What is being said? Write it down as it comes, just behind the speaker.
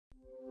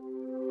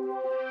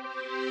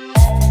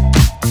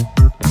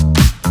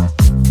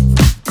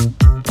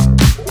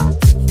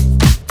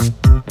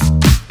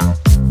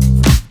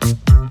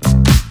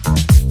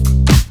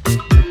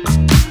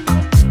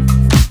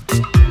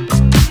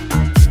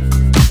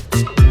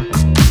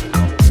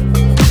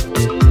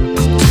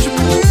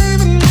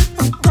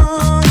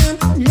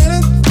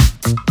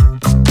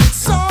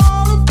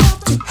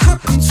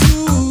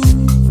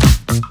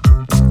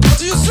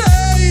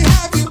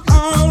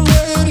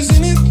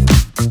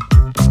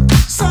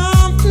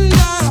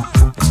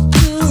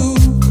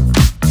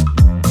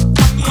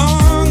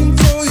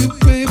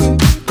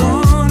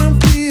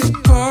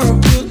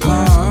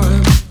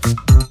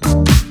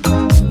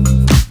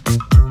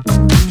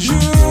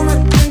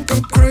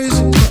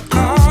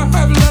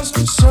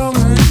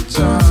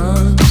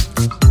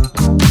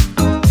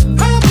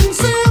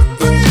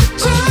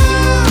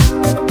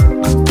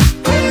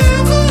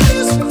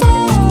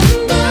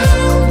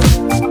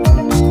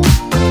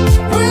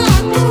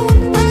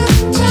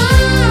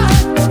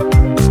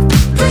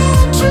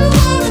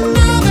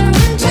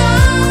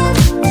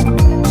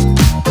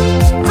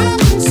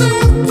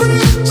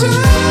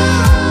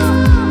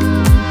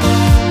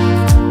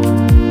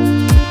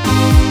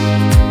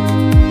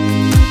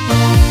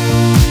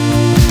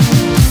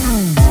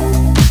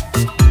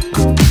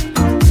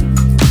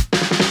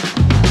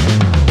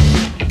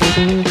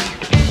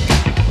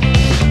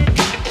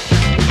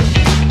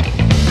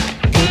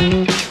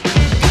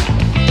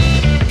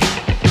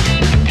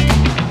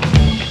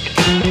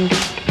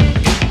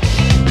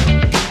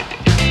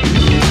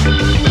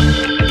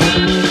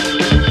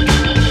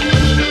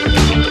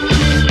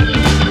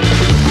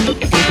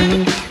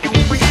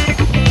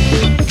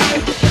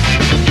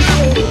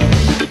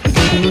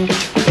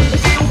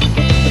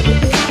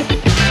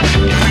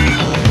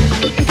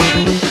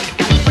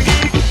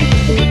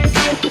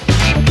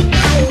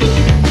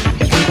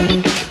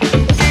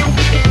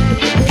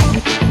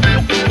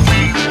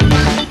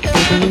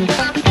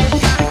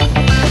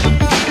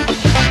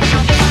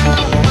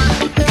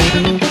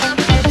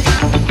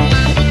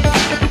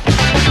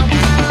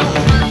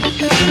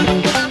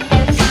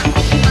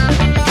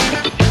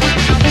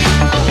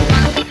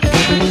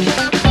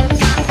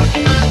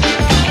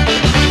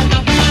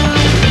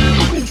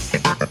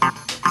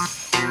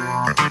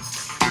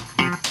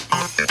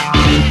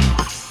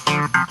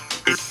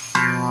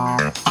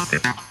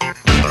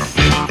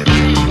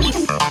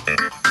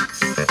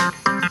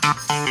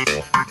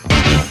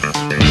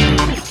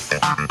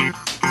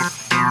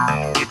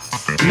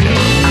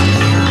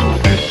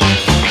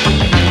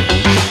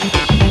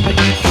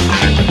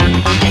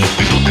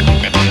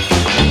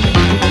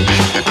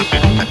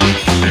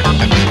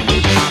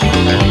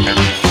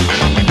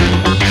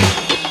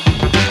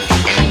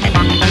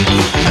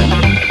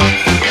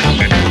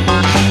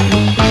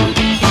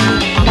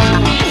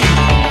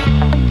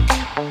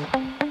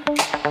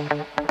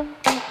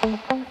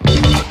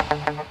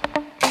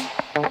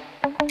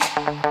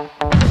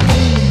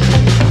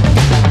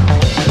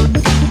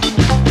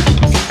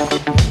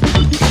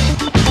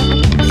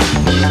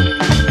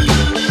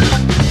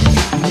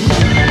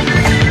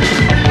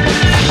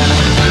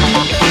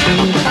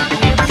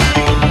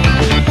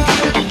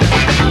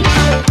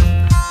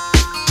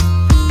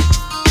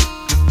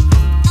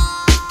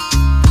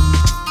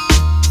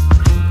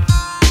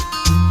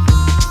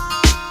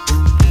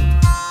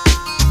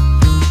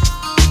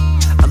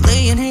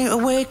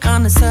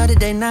on a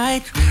Saturday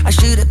night. I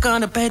should've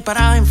gone to bed, but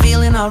I'm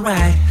feeling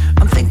alright.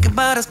 I'm thinking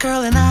about us,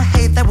 girl, and I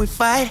hate that we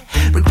fight,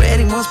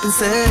 regretting what's been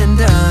said and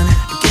done.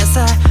 I guess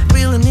I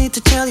really need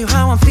to tell you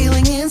how I'm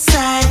feeling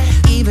inside.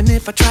 Even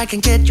if I try,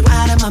 can't get you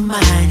out of my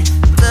mind.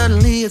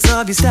 Suddenly it's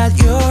obvious that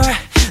you're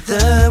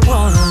the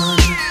one.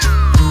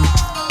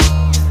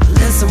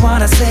 Listen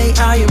what I say,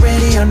 are you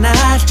ready or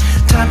not?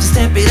 Time to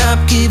step it up,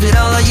 give it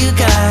all you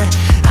got.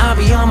 I'll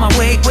be on my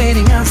way,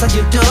 waiting outside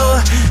your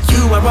door.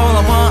 You are all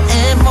I want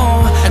and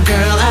more. And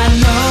girl, I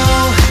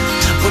know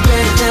we're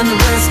better than the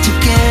rest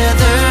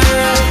together.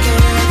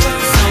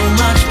 So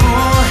much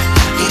more,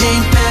 it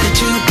ain't better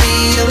to be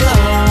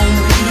alone.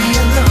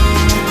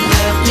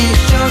 Let me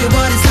show you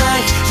what it's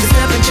like to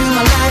step into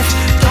my life.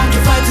 Don't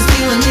you fight this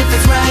feeling if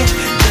it's right.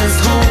 Just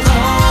hold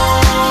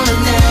on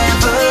and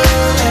never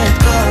let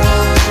go.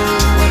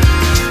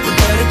 We're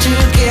better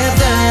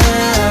together.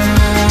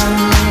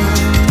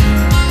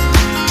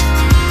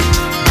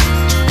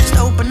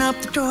 Up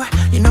the door,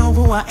 you know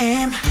who I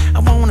am. I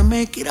wanna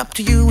make it up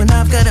to you and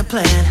I've got a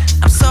plan.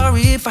 I'm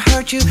sorry if I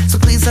hurt you, so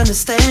please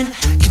understand.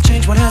 Can't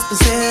change what has been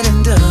said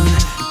and done.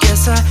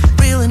 Guess I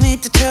really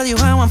need to tell you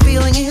how I'm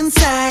feeling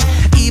inside.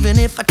 Even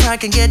if I try,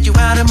 can't get you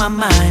out of my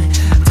mind.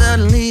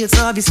 Suddenly it's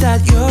obvious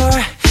that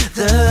you're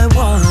the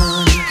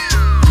one.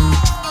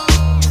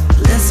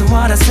 Listen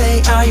what I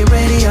say, are you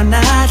ready or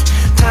not?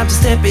 Time to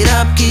step it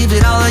up, give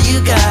it all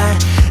you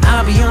got.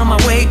 I'll be on my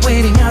way,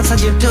 waiting outside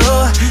your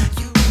door.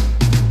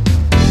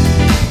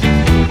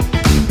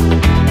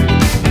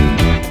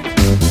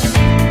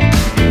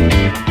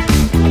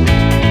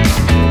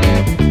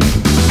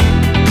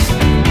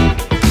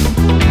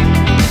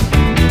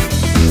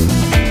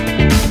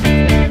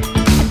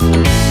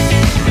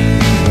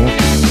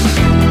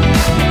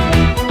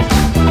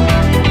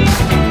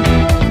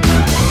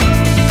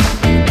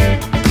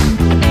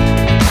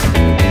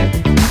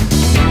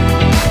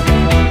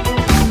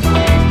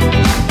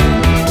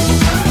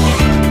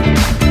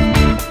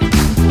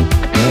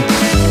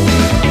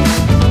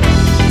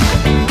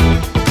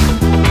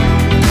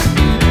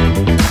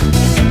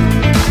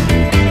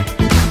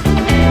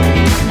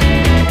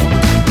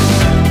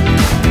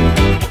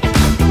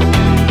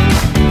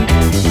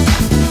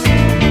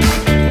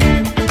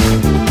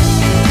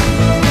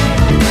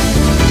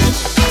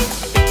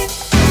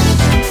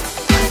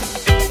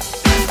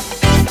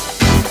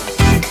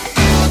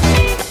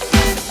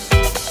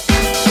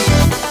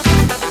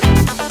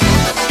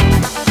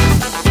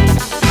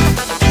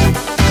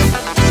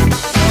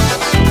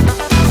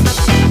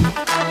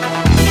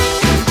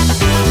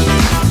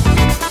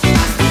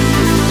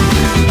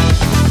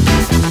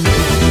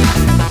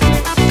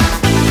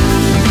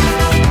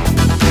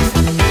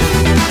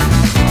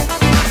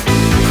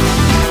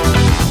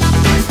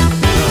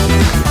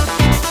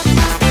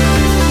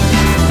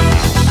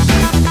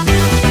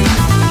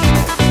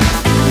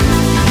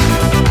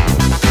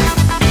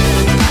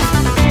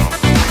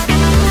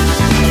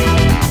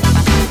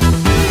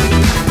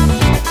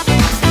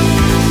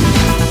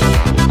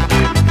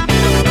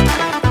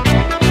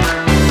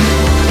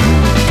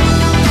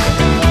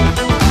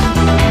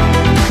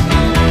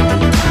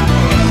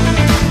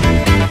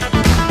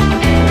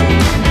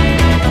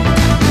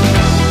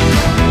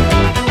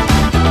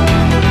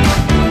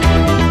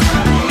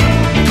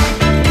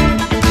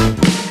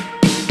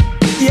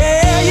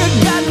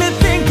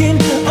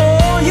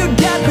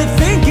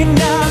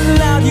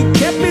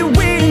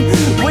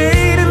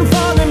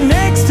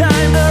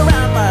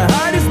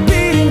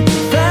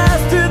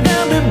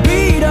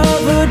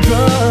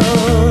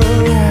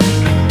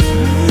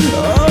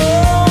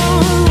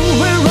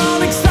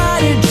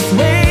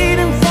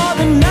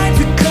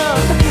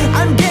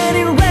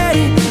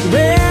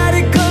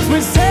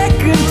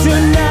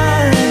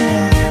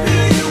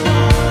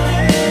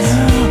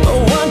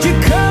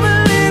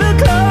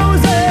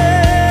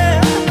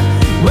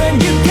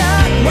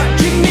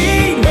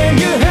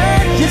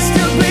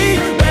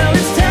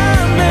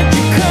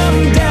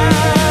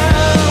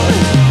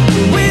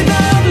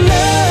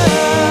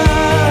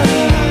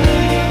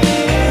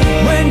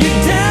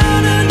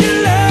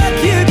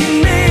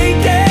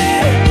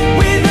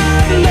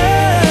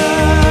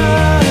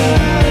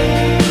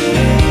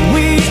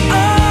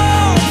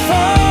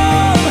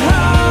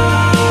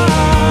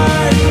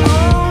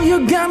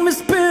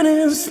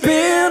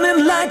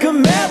 Spinning like a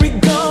map.